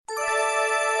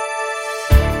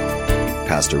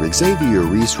Pastor Xavier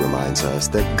Reese reminds us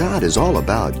that God is all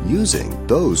about using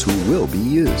those who will be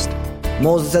used.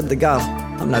 Moses said to God,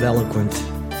 I'm not eloquent,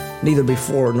 neither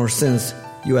before nor since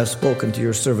you have spoken to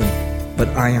your servant, but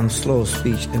I am slow of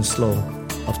speech and slow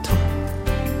of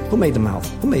tongue. Who made the mouth?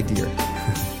 Who made the ear?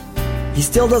 He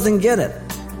still doesn't get it.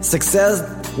 Success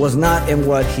was not in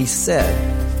what he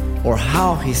said or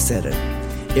how he said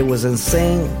it. It was in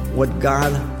saying what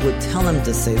God would tell him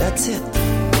to say. That's it.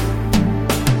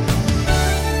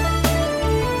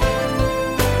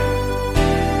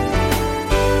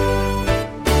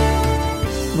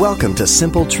 Welcome to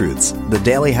Simple Truths, the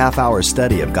daily half-hour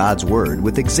study of God's Word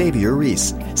with Xavier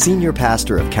Reese, Senior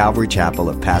Pastor of Calvary Chapel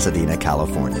of Pasadena,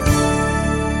 California.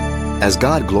 As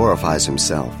God glorifies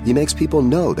Himself, He makes people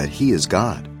know that He is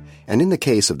God. And in the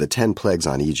case of the 10 plagues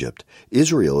on Egypt,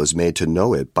 Israel is made to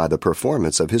know it by the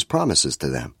performance of His promises to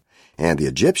them, and the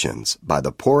Egyptians by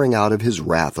the pouring out of His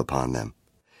wrath upon them.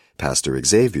 Pastor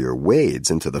Xavier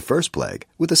wades into the first plague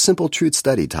with a simple truth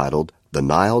study titled, The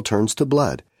Nile Turns to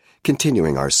Blood,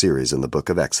 continuing our series in the book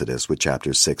of Exodus with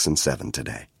chapters 6 and 7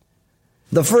 today.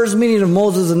 The first meeting of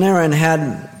Moses and Aaron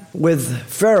had with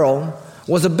Pharaoh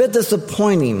was a bit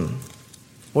disappointing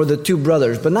for the two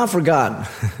brothers, but not for God.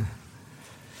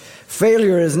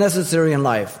 Failure is necessary in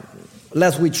life,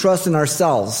 lest we trust in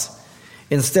ourselves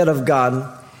instead of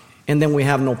God, and then we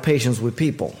have no patience with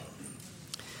people.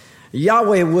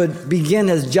 Yahweh would begin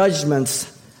His judgments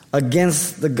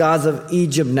against the gods of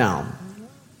Egypt now,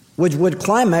 which would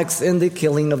climax in the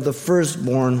killing of the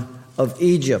firstborn of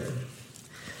Egypt.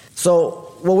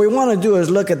 So what we want to do is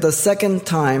look at the second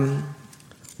time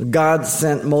God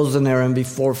sent Moses and Aaron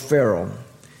before Pharaoh.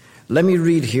 Let me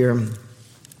read here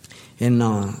in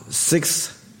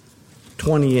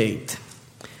 6:28.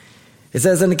 It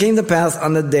says, And it came to pass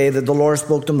on the day that the Lord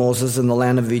spoke to Moses in the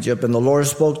land of Egypt, and the Lord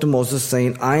spoke to Moses,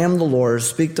 saying, I am the Lord,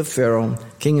 speak to Pharaoh,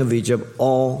 king of Egypt,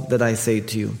 all that I say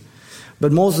to you.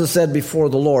 But Moses said before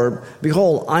the Lord,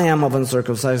 Behold, I am of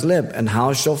uncircumcised lip, and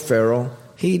how shall Pharaoh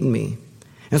heed me?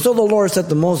 And so the Lord said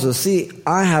to Moses, See,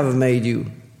 I have made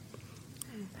you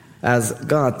as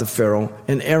God to Pharaoh,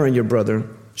 and Aaron your brother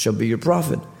shall be your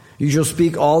prophet. You shall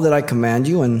speak all that I command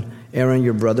you, and Aaron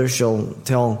your brother shall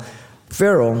tell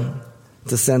Pharaoh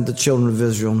to send the children of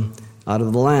Israel out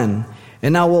of the land.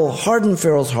 And I will harden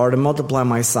Pharaoh's heart and multiply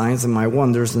my signs and my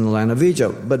wonders in the land of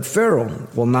Egypt. But Pharaoh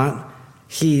will not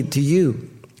heed to you,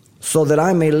 so that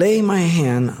I may lay my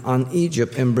hand on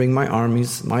Egypt and bring my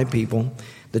armies, my people,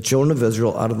 the children of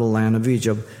Israel, out of the land of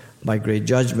Egypt by great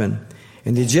judgment.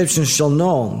 And the Egyptians shall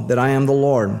know that I am the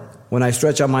Lord, when I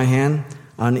stretch out my hand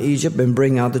on Egypt and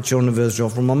bring out the children of Israel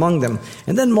from among them.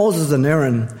 And then Moses and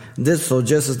Aaron did so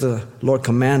just as the Lord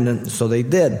commanded, so they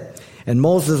did. And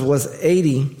Moses was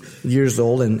 80 years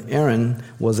old, and Aaron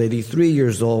was 83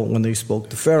 years old when they spoke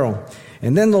to Pharaoh.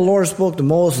 And then the Lord spoke to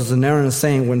Moses and Aaron,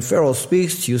 saying, When Pharaoh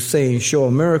speaks to you, saying, Show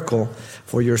a miracle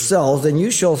for yourselves, then you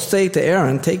shall say to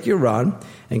Aaron, Take your rod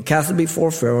and cast it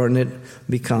before Pharaoh, and it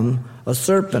become a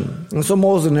serpent. And so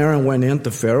Moses and Aaron went in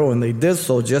to Pharaoh, and they did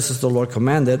so just as the Lord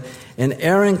commanded. And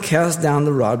Aaron cast down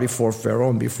the rod before Pharaoh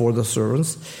and before the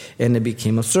servants, and it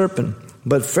became a serpent.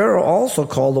 But Pharaoh also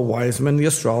called the wise men, the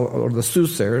the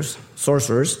soothsayers,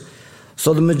 sorcerers.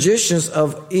 So the magicians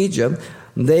of Egypt,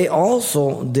 they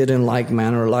also did in like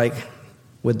manner, like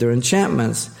with their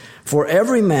enchantments. For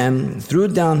every man threw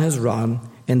down his rod,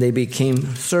 and they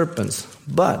became serpents.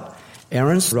 But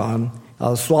Aaron's rod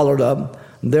swallowed up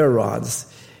their rods.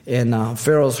 And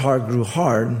Pharaoh's heart grew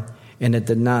hard, and it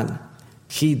did not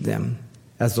heed them,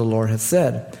 as the Lord had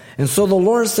said. And so the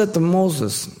Lord said to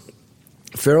Moses,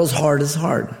 Pharaoh's heart is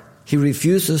hard. He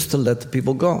refuses to let the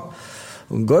people go.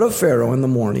 Go to Pharaoh in the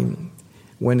morning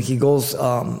when he goes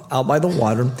out by the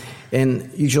water, and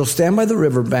you shall stand by the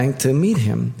riverbank to meet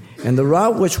him. And the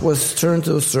rod which was turned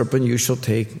to a serpent you shall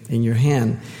take in your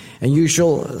hand. And you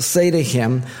shall say to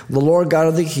him, The Lord God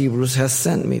of the Hebrews has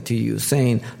sent me to you,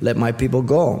 saying, Let my people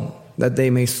go, that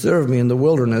they may serve me in the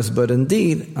wilderness. But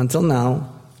indeed, until now,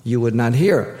 you would not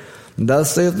hear.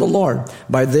 Thus saith the Lord,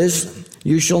 By this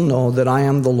you shall know that I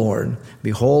am the Lord.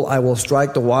 Behold, I will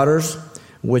strike the waters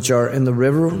which are in the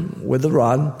river with the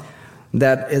rod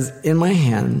that is in my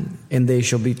hand, and they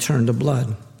shall be turned to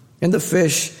blood. And the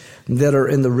fish that are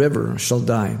in the river shall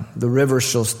die. The river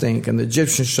shall stink, and the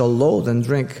Egyptians shall loathe and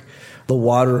drink the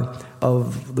water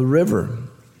of the river.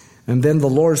 And then the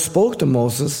Lord spoke to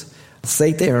Moses,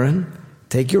 Say to Aaron,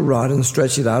 Take your rod and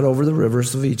stretch it out over the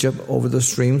rivers of Egypt, over the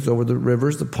streams, over the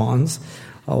rivers, the ponds,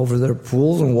 over their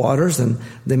pools and waters, and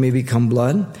they may become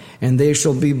blood. And they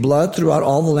shall be blood throughout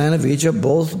all the land of Egypt,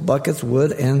 both buckets,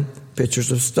 wood, and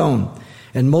pitchers of stone.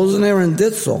 And Moses and Aaron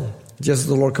did so, just as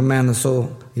the Lord commanded.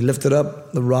 So he lifted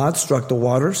up the rod, struck the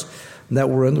waters that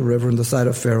were in the river in the sight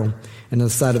of Pharaoh and in the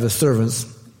sight of his servants.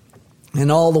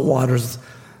 And all the waters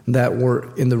that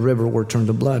were in the river were turned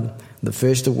to blood. The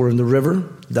fish that were in the river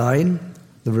died.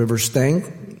 The river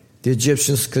stank. The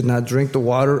Egyptians could not drink the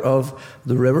water of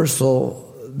the river, so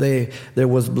there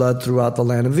was blood throughout the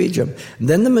land of Egypt.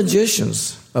 Then the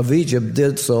magicians of Egypt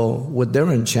did so with their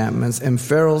enchantments, and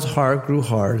Pharaoh's heart grew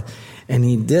hard, and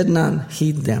he did not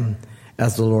heed them,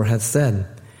 as the Lord had said.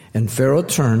 And Pharaoh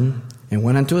turned and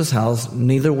went into his house,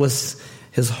 neither was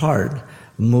his heart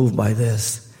moved by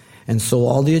this. And so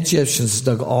all the Egyptians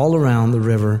dug all around the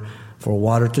river for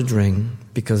water to drink,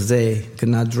 because they could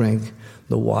not drink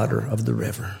the water of the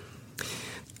river.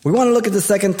 We want to look at the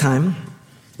second time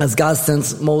as God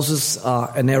sends Moses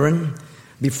and Aaron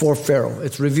before Pharaoh.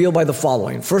 It's revealed by the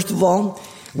following. First of all,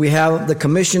 we have the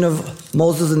commission of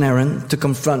Moses and Aaron to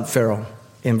confront Pharaoh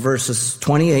in verses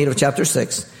 28 of chapter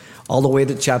 6 all the way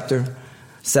to chapter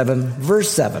 7,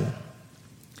 verse 7.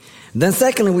 Then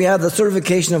secondly, we have the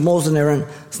certification of Moses and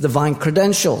Aaron's divine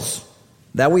credentials.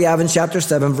 That we have in chapter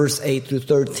 7, verse 8 through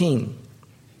 13.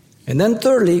 And then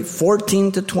thirdly,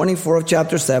 14 to 24 of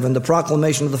chapter 7, the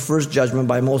proclamation of the first judgment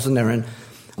by Moses and Aaron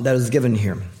that is given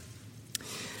here.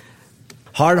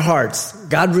 Hard hearts.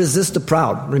 God resists the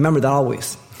proud. Remember that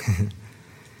always.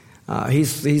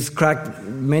 He's cracked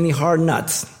many hard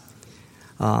nuts.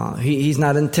 He's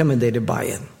not intimidated by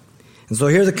it. And so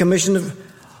here's the commission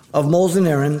of Moses and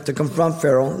Aaron to confront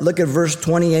Pharaoh. Look at verse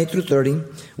 28 through 30.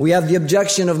 We have the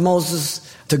objection of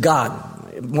Moses to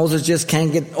God. Moses just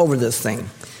can't get over this thing.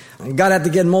 God had to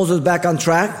get Moses back on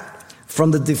track from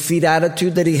the defeat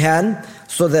attitude that he had,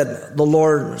 so that the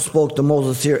Lord spoke to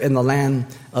Moses here in the land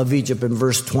of Egypt in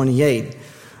verse 28.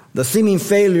 The seeming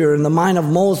failure in the mind of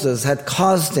Moses had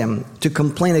caused him to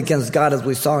complain against God, as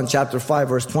we saw in chapter 5,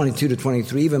 verse 22 to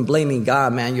 23, even blaming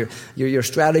God. Man, your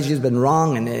strategy has been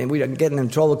wrong, and we are getting in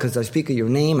trouble because I speak of your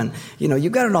name, and you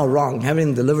got it all wrong,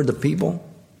 having delivered the people.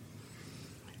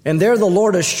 And there the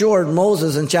Lord assured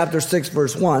Moses in chapter 6,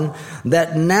 verse 1,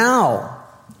 that now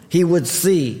he would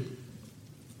see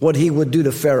what he would do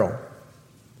to Pharaoh,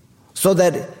 so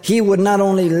that he would not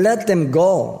only let them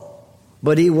go,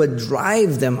 but he would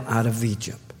drive them out of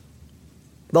Egypt.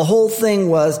 The whole thing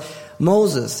was,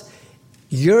 Moses,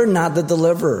 you're not the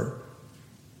deliverer.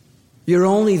 You're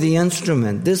only the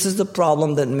instrument. This is the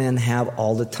problem that men have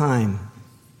all the time.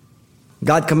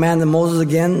 God commanded Moses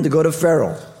again to go to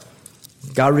Pharaoh.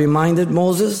 God reminded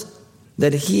Moses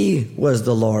that he was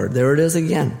the Lord. There it is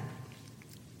again.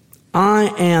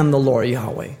 I am the Lord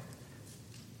Yahweh.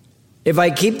 If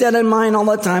I keep that in mind all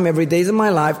the time, every day of my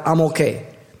life, I'm okay.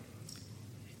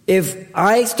 If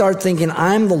I start thinking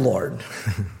I'm the Lord,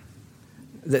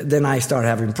 then I start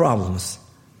having problems.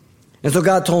 And so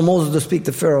God told Moses to speak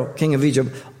to Pharaoh, king of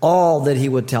Egypt, all that he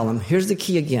would tell him. Here's the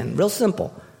key again, real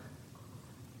simple.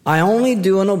 I only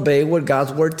do and obey what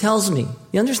God's word tells me.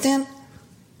 You understand?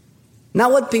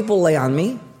 Not what people lay on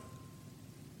me,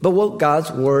 but what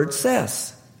God's word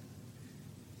says.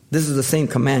 This is the same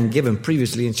command given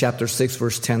previously in chapter 6,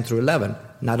 verse 10 through 11.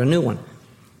 Not a new one.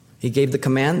 He gave the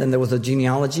command, and there was a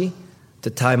genealogy to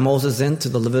tie Moses into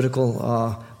the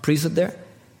Levitical priesthood there.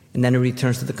 And then he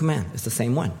returns to the command. It's the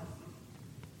same one.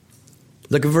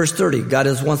 Look at verse 30. God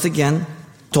is once again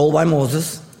told by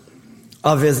Moses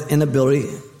of his inability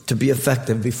to be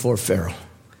effective before Pharaoh.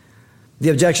 The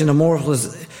objection of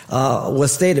Moses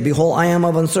was stated, behold, I am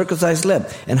of uncircumcised lip,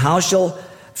 and how shall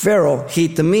Pharaoh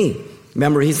heed to me?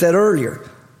 Remember, he said earlier,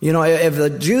 if the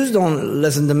Jews don't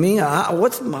listen to me,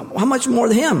 how much more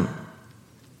to him?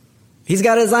 He's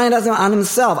got his eye on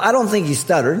himself. I don't think he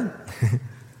stuttered.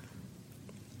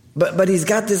 but he's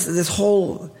got this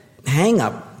whole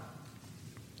hang-up.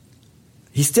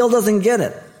 He still doesn't get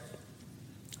it.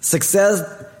 Success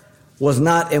was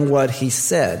not in what he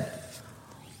said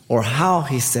or how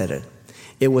he said it.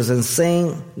 It was in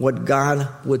saying what God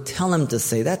would tell him to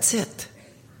say. That's it.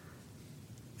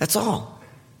 That's all.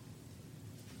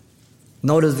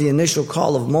 Notice the initial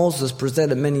call of Moses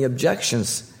presented many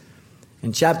objections.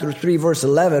 In chapter 3, verse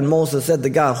 11, Moses said to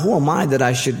God, who am I that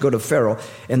I should go to Pharaoh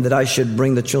and that I should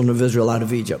bring the children of Israel out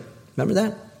of Egypt? Remember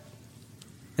that?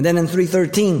 And then in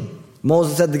 3:13,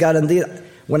 Moses said to God, indeed,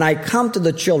 when I come to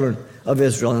the children of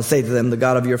Israel and say to them, the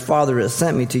God of your father has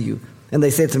sent me to you, and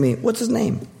they say to me, what's his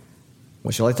name?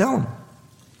 What shall I tell him?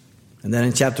 And then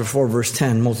in chapter 4, verse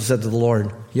 10, Moses said to the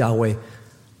Lord, Yahweh,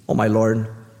 oh my Lord,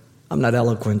 I'm not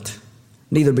eloquent,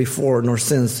 neither before nor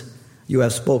since you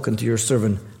have spoken to your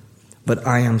servant, but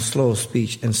I am slow of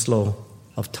speech and slow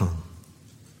of tongue.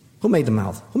 Who made the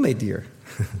mouth? Who made the ear?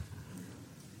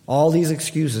 All these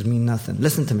excuses mean nothing.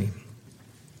 Listen to me.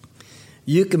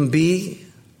 You can be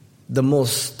the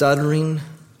most stuttering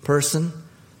person.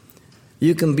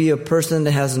 You can be a person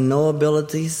that has no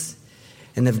abilities.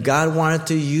 And if God wanted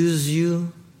to use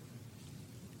you,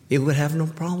 it would have no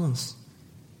problems.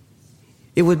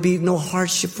 It would be no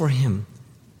hardship for him.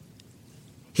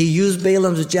 He used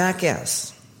Balaam's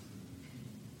jackass.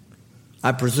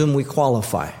 I presume we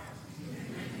qualify.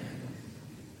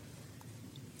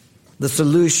 The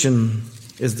solution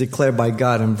is declared by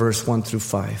God in verse 1 through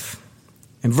 5.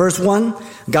 In verse 1,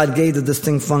 God gave the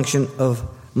distinct function of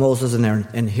Moses and Aaron.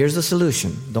 And here's the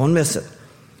solution. Don't miss it.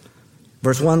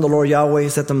 Verse 1, the Lord Yahweh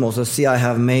said to Moses, see, I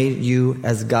have made you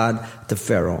as God to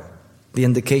Pharaoh. The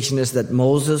indication is that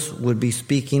Moses would be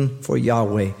speaking for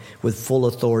Yahweh with full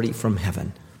authority from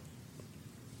heaven.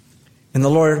 And the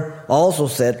Lord also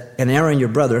said, and Aaron your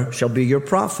brother shall be your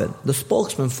prophet, the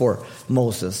spokesman for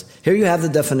Moses. Here you have the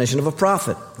definition of a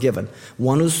prophet given.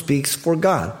 One who speaks for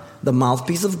God, the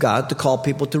mouthpiece of God to call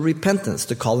people to repentance,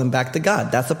 to call them back to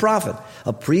God. That's a prophet.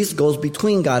 A priest goes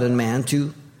between God and man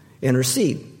to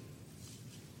intercede.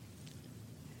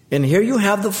 And here you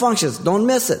have the functions. Don't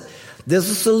miss it. There's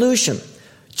a solution.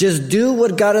 Just do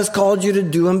what God has called you to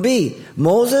do and be.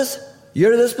 Moses,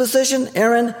 you're this position.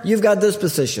 Aaron, you've got this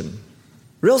position.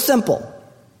 Real simple.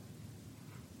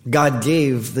 God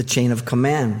gave the chain of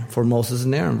command for Moses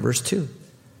and Aaron. Verse 2.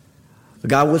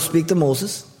 God would speak to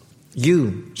Moses.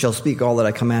 You shall speak all that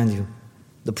I command you.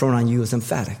 The pronoun you is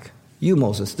emphatic. You,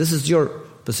 Moses, this is your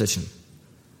position.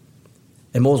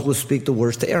 And Moses would speak the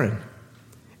words to Aaron.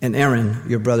 And Aaron,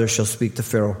 your brother, shall speak to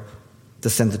Pharaoh to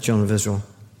send the children of Israel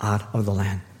out of the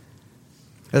land.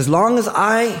 As long as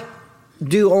I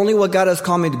do only what God has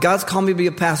called me to. God's called me to be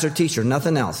a pastor teacher,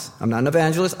 nothing else. I'm not an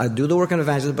evangelist. I do the work of an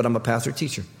evangelist, but I'm a pastor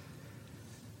teacher.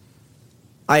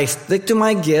 I stick to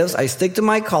my gifts. I stick to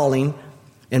my calling.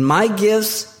 And my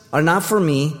gifts are not for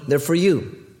me. They're for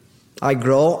you. I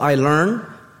grow. I learn.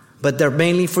 But they're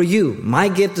mainly for you. My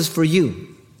gift is for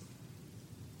you.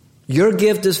 Your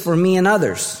gift is for me and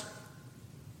others.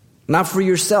 Not for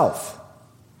yourself.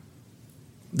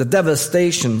 The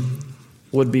devastation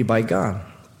would be by God.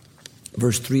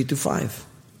 Verse 3 to 5.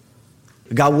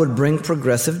 God would bring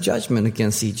progressive judgment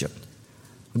against Egypt.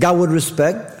 God would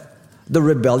respect the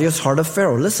rebellious heart of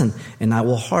Pharaoh. Listen, and I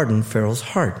will harden Pharaoh's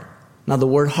heart. Now the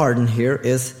word harden here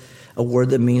is a word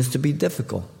that means to be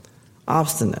difficult,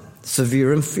 obstinate,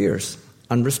 severe and fierce,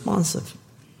 unresponsive.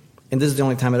 And this is the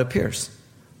only time it appears.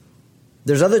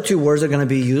 There's other two words that are going to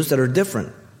be used that are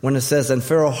different. When it says, and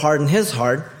Pharaoh hardened his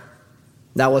heart,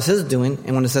 that was his doing.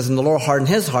 And when it says, and the Lord hardened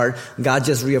his heart, God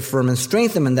just reaffirmed and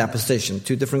strengthened him in that position.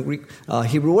 Two different Greek,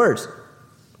 Hebrew words.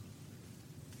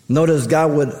 Notice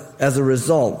God would, as a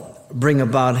result, bring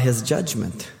about his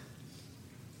judgment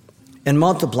and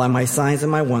multiply my signs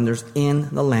and my wonders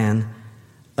in the land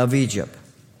of Egypt.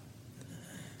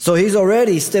 So he's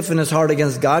already stiffened his heart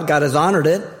against God. God has honored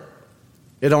it.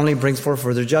 It only brings forth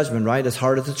further judgment, right? It's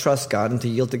harder to trust God and to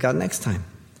yield to God next time.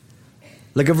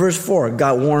 Look at verse 4.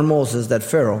 God warned Moses that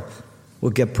Pharaoh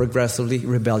would get progressively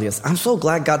rebellious. I'm so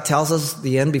glad God tells us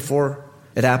the end before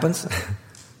it happens.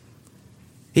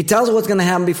 He tells us what's going to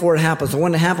happen before it happens. So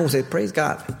when it happens, we say, praise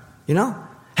God. You know?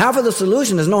 Half of the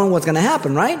solution is knowing what's going to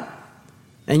happen, right?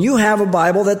 And you have a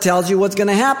Bible that tells you what's going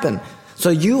to happen.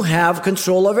 So you have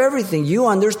control of everything. You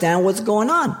understand what's going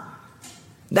on.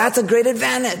 That's a great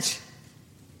advantage.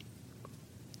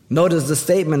 Notice the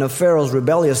statement of Pharaoh's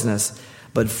rebelliousness.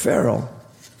 But Pharaoh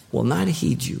will not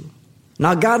heed you.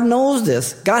 Now God knows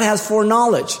this. God has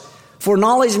foreknowledge.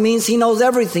 Foreknowledge means he knows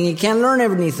everything. He can't learn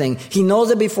everything. He knows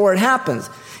it before it happens.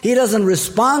 He doesn't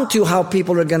respond to how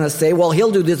people are going to say, well,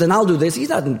 he'll do this and I'll do this. He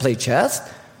doesn't play chess.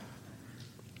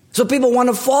 So people want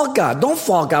to fault God. Don't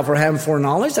fault God for having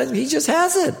foreknowledge. He just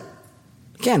has it.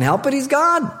 Can't help it. He's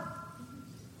God.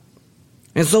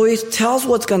 And so he tells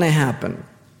what's going to happen.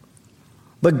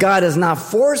 But God is not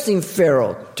forcing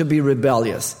Pharaoh to be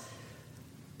rebellious.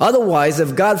 Otherwise,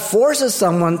 if God forces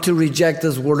someone to reject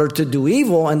his word or to do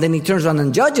evil, and then he turns around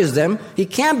and judges them, he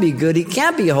can't be good, he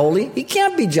can't be holy, he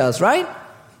can't be just, right?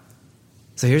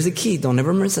 So here's the key. Don't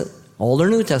ever miss it. Old or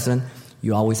New Testament,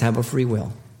 you always have a free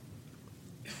will.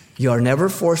 You are never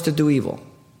forced to do evil.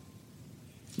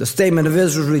 The statement of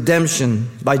Israel's redemption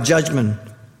by judgment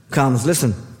comes,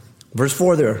 listen, verse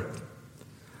 4 there.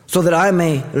 So that I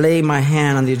may lay my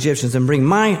hand on the Egyptians and bring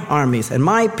my armies and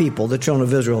my people, the children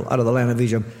of Israel, out of the land of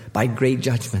Egypt by great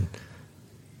judgment.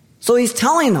 So he's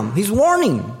telling them, he's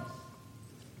warning.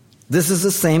 This is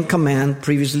the same command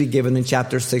previously given in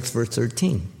chapter 6, verse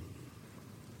 13.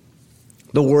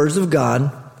 The words of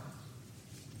God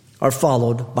are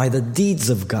followed by the deeds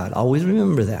of God. Always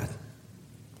remember that.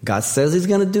 God says he's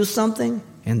going to do something,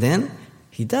 and then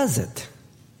he does it.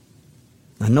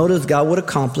 Now notice God would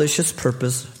accomplish his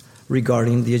purpose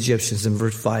regarding the Egyptians in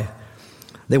verse 5.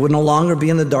 They would no longer be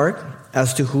in the dark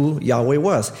as to who Yahweh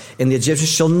was. And the Egyptians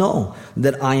shall know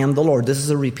that I am the Lord. This is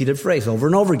a repeated phrase over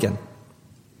and over again.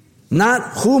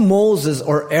 Not who Moses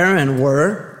or Aaron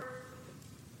were.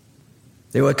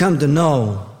 They would come to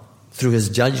know through his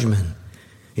judgment.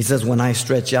 He says, when I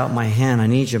stretch out my hand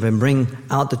on Egypt and bring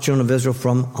out the children of Israel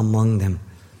from among them.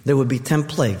 There would be 10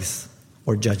 plagues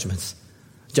or judgments,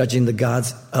 judging the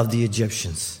gods of the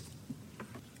Egyptians.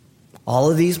 All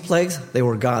of these plagues, they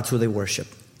were gods who they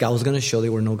worshiped. God was going to show they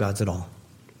were no gods at all.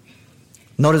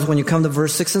 Notice when you come to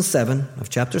verse 6 and 7 of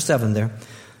chapter 7 there,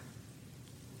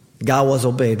 God was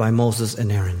obeyed by Moses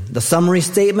and Aaron. The summary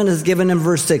statement is given in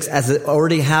verse 6 as it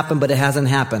already happened, but it hasn't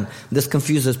happened. This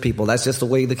confuses people. That's just the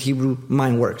way the Hebrew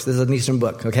mind works. This is an Eastern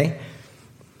book, okay?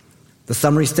 The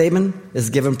summary statement is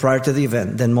given prior to the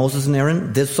event. Then Moses and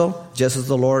Aaron did so, just as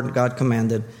the Lord God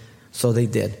commanded, so they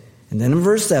did. And then in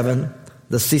verse 7,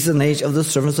 the season age of the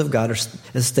servants of God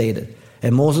is stated.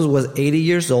 And Moses was 80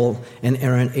 years old and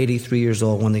Aaron 83 years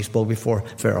old when they spoke before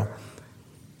Pharaoh.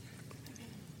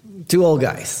 2 old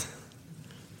guys.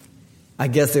 I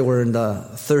guess they were in the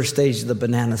third stage, the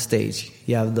banana stage.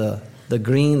 You have the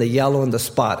green, the yellow, and the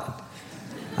spotted.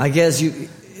 I guess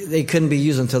they couldn't be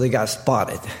used until they got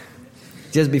spotted,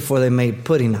 just before they made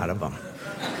pudding out of them.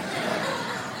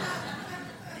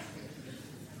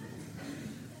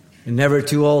 You're never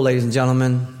too old, ladies and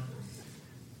gentlemen.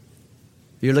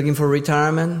 You're looking for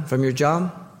retirement from your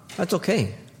job? That's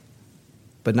okay,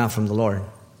 but not from the Lord.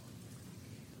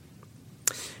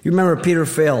 You remember Peter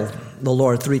failed the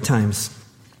Lord 3 times,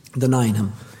 denying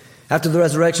him. After the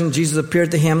resurrection, Jesus appeared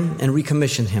to him and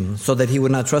recommissioned him so that he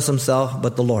would not trust himself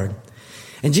but the Lord.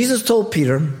 And Jesus told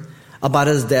Peter about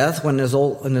his death when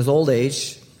in his old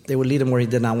age, they would lead him where he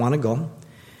did not want to go.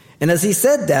 And as he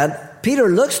said that, Peter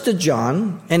looks to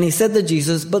John and he said to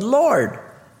Jesus, "But Lord,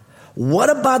 what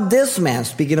about this man?"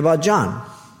 Speaking about John.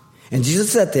 And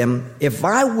Jesus said to him, "If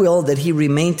I will that he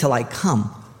remain till I come,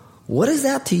 what is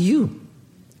that to you?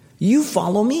 You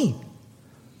follow me."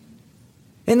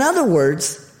 In other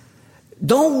words,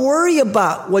 don't worry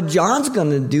about what John's going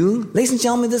to do. Ladies and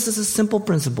gentlemen, this is a simple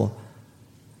principle.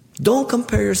 Don't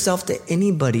compare yourself to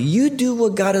anybody. You do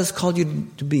what God has called you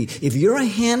to be. If you're a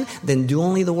hand, then do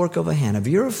only the work of a hand. If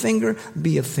you're a finger,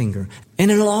 be a finger. And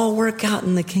it'll all work out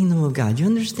in the kingdom of God. You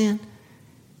understand?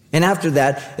 And after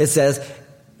that, it says,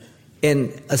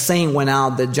 and a saying went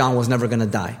out that John was never going to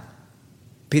die.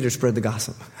 Peter spread the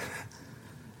gospel.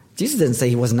 Jesus didn't say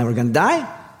he was never going to die.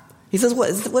 He says,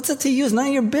 what's it to you? It's none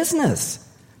of your business.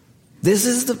 This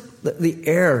is the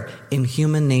error in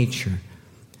human nature.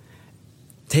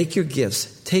 Take your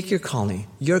gifts, take your calling,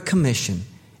 your commission,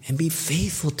 and be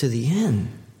faithful to the end.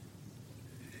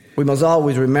 We must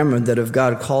always remember that if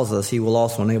God calls us, he will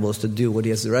also enable us to do what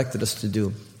he has directed us to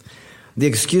do. The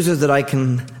excuses that I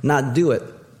can not do it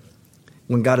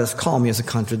when God has called me is a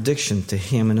contradiction to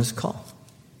him and his call.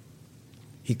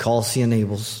 He calls, he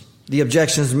enables. The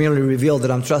objections merely reveal that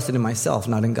I'm trusting in myself,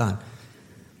 not in God.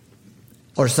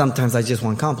 Or sometimes I just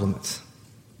want compliments.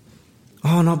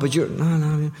 Oh, no, but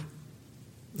no.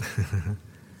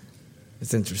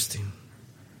 It's interesting.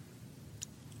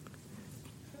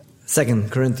 2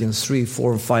 Corinthians 3,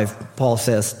 4, and 5, Paul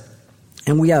says,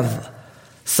 "And we have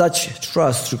such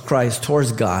trust through Christ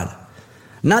towards God,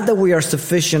 not that we are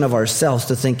sufficient of ourselves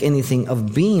to think anything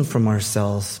of being from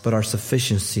ourselves, but our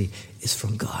sufficiency is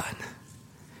from God."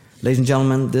 Ladies and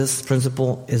gentlemen, this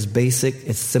principle is basic,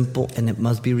 it's simple, and it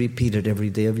must be repeated every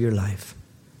day of your life.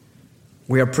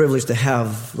 We are privileged to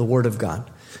have the Word of God,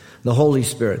 the Holy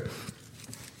Spirit,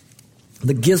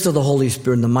 the gifts of the Holy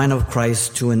Spirit and the mind of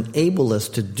Christ to enable us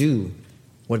to do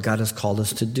what God has called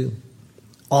us to do.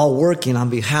 All working on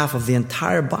behalf of the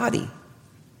entire body.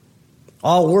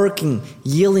 All working,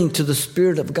 yielding to the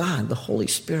Spirit of God, the Holy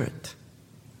Spirit.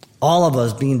 All of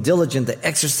us being diligent to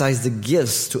exercise the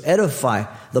gifts to edify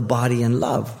the body in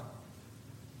love.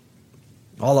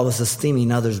 All of us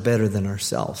esteeming others better than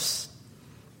ourselves.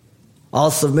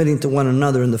 All submitting to one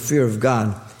another in the fear of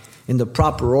God, in the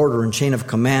proper order and chain of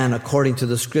command according to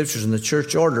the scriptures and the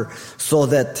church order, so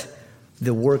that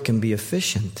the work can be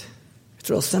efficient. It's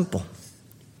real simple.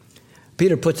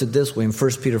 Peter puts it this way in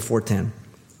 1 Peter 4:10.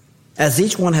 "As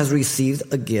each one has received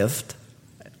a gift,"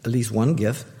 at least one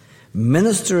gift,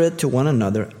 "minister it to one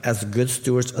another as good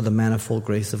stewards of the manifold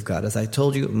grace of God." As I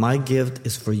told you, my gift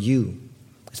is for you.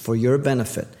 It's for your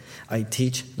benefit. I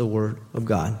teach the Word of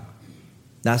God.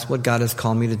 That's what God has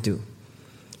called me to do.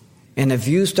 And if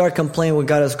you start complaining what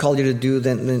God has called you to do,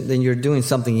 then you're doing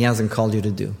something he hasn't called you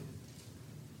to do.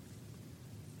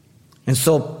 And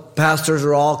so pastors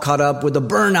are all caught up with the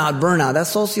burnout. That's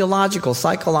sociological,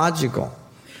 psychological.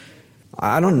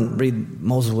 I don't read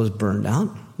Moses was burned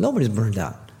out. Nobody's burned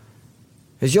out.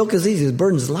 His yoke is easy, his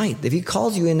burden is light. If he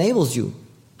calls you, he enables you.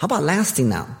 How about lasting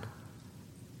now?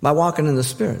 By walking in the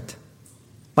Spirit.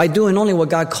 By doing only what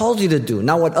God called you to do.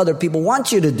 Not what other people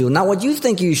want you to do. Not what you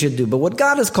think you should do, but what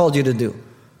God has called you to do.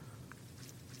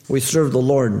 We serve the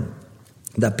Lord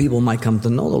that people might come to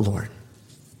know the Lord.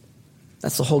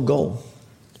 That's the whole goal.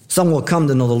 Some will come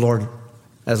to know the Lord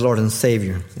as Lord and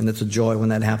Savior, and it's a joy when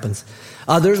that happens.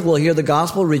 Others will hear the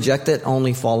gospel, reject it,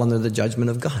 only fall under the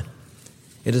judgment of God.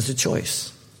 It is a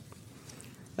choice.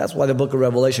 That's why the book of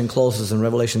Revelation closes in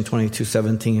Revelation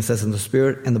 22:17. It says, "And the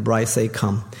Spirit and the bride say,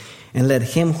 Come. And let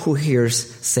him who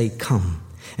hears say, Come.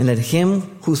 And let him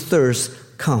who thirsts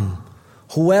come.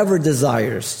 Whoever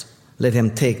desires, let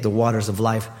him take the waters of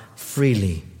life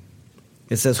freely."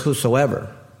 It says, whosoever.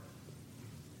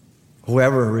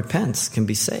 Whoever repents can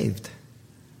be saved.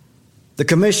 The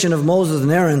commission of Moses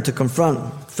and Aaron to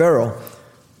confront Pharaoh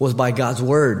was by God's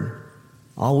word.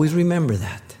 Always remember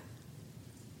that.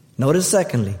 Notice,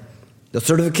 secondly, the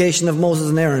certification of Moses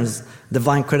and Aaron's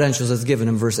divine credentials is given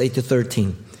in verse 8 to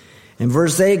 13. In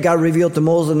verse 8, God revealed to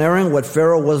Moses and Aaron what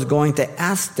Pharaoh was going to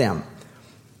ask them.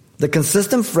 The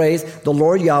consistent phrase, "the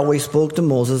Lord Yahweh spoke to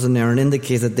Moses and Aaron,"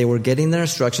 indicates that they were getting their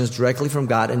instructions directly from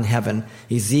God in heaven.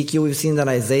 Ezekiel, we've seen that,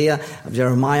 Isaiah,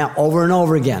 Jeremiah, over and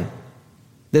over again.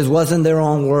 This wasn't their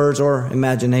own words or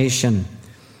imagination.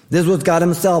 This was God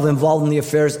himself involved in the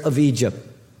affairs of Egypt.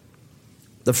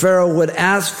 The Pharaoh would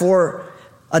ask for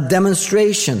a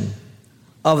demonstration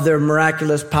of their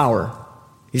miraculous power.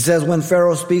 He says, when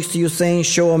Pharaoh speaks to you saying,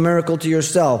 "Show a miracle to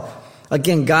yourself."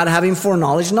 Again, God, having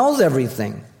foreknowledge, knows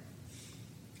everything.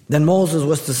 Then Moses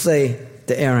was to say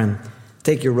to Aaron,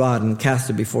 "Take your rod and cast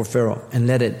it before Pharaoh and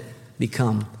let it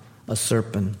become a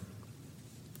serpent."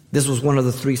 This was one of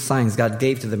the three signs God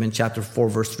gave to them in chapter 4,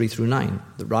 verse 3 through 9.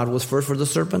 The rod was first for the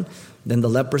serpent, then the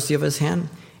leprosy of his hand,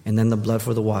 and then the blood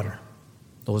for the water.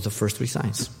 Those were the first three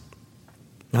signs.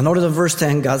 Now notice in verse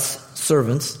 10, God's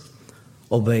servants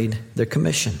obeyed their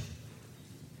commission.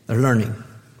 They're learning.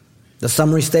 The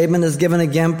summary statement is given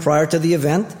again prior to the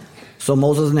event. So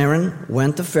Moses and Aaron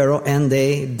went to Pharaoh, and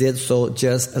they did so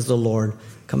just as the Lord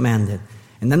commanded.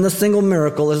 And then the single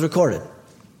miracle is recorded.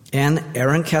 And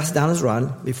Aaron cast down his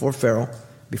rod before Pharaoh,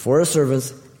 before his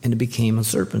servants, and it became a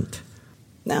serpent.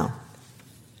 Now,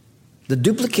 the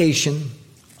duplication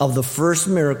of the first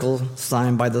miracle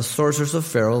signed by the sorcerers of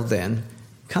Pharaoh then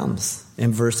comes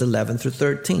in verse 11 through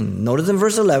 13. Notice in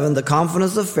verse 11, the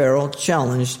confidence of Pharaoh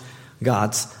challenged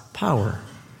God's power.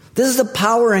 This is a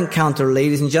power encounter,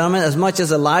 ladies and gentlemen, as much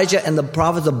as Elijah and the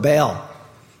prophets of Baal.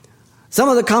 Some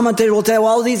of the commentators will tell you,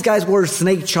 well, these guys were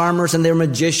snake charmers and they're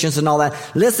magicians and all that.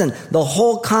 Listen, the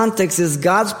whole context is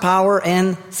God's power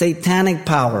and satanic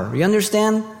power. You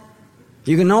understand?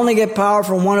 You can only get power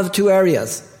from one of two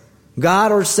areas,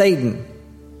 God or Satan.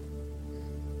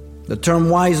 The term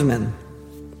wise man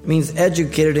means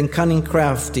educated in cunning,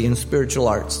 crafty, and spiritual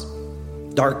arts.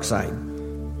 Dark side.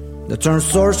 The term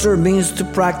sorcerer means to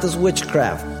practice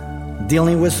witchcraft,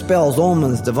 dealing with spells,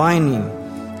 omens, divining,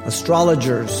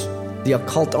 astrologers, the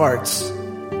occult arts.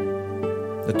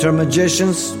 The term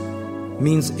magicians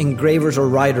means engravers or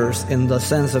writers in the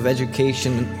sense of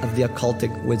education of the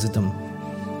occultic wisdom.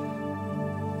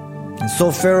 And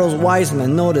so Pharaoh's wise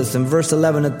men, notice in verse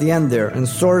 11 at the end there, and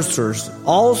sorcerers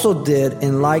also did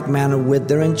in like manner with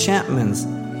their enchantments.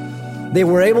 They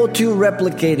were able to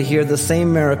replicate here the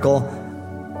same miracle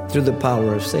through the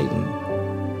power of Satan.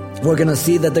 We're going to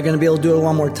see that they're going to be able to do it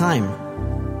one more time.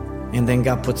 And then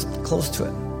God puts it close to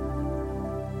it.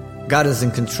 God is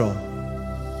in control.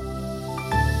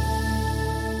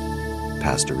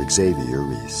 Pastor Xavier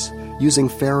Reese, using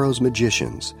Pharaoh's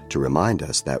magicians to remind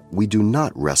us that we do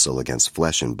not wrestle against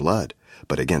flesh and blood,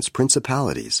 but against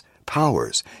principalities,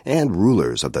 powers, and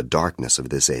rulers of the darkness of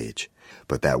this age,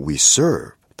 but that we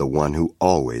serve the one who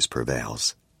always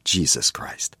prevails, Jesus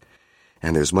Christ.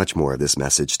 And there's much more of this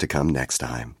message to come next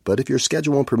time. But if your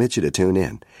schedule won't permit you to tune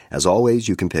in, as always,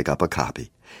 you can pick up a copy.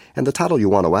 And the title you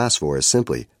want to ask for is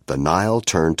simply The Nile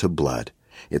Turned to Blood.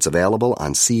 It's available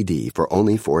on CD for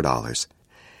only $4.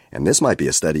 And this might be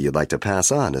a study you'd like to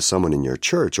pass on to someone in your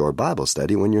church or Bible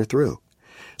study when you're through.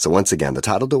 So once again, the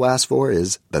title to ask for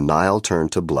is The Nile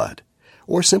Turned to Blood.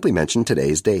 Or simply mention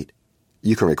today's date.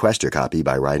 You can request your copy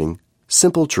by writing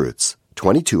Simple Truths,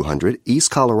 2200 East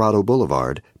Colorado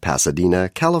Boulevard, Pasadena,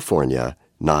 California,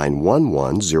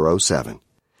 91107.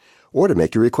 Or to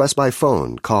make your request by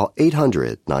phone, call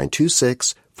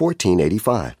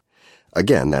 800-926-1485.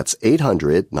 Again, that's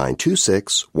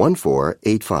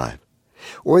 800-926-1485.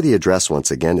 Or the address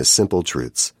once again is Simple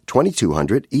Truths,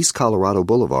 2200 East Colorado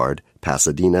Boulevard,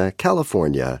 Pasadena,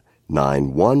 California,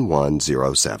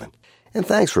 91107. And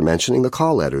thanks for mentioning the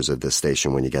call letters of this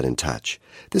station when you get in touch.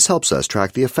 This helps us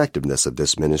track the effectiveness of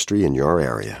this ministry in your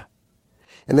area.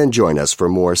 And then join us for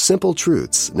more Simple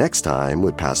Truths next time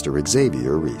with Pastor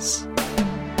Xavier Reese.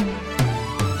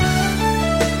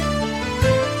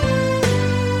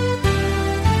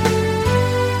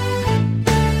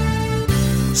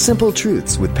 Simple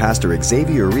Truths with Pastor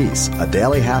Xavier Reese, a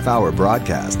daily half-hour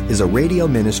broadcast, is a radio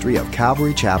ministry of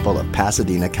Calvary Chapel of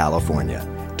Pasadena, California.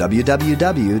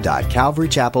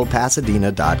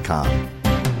 www.calvarychapelpasadena.com.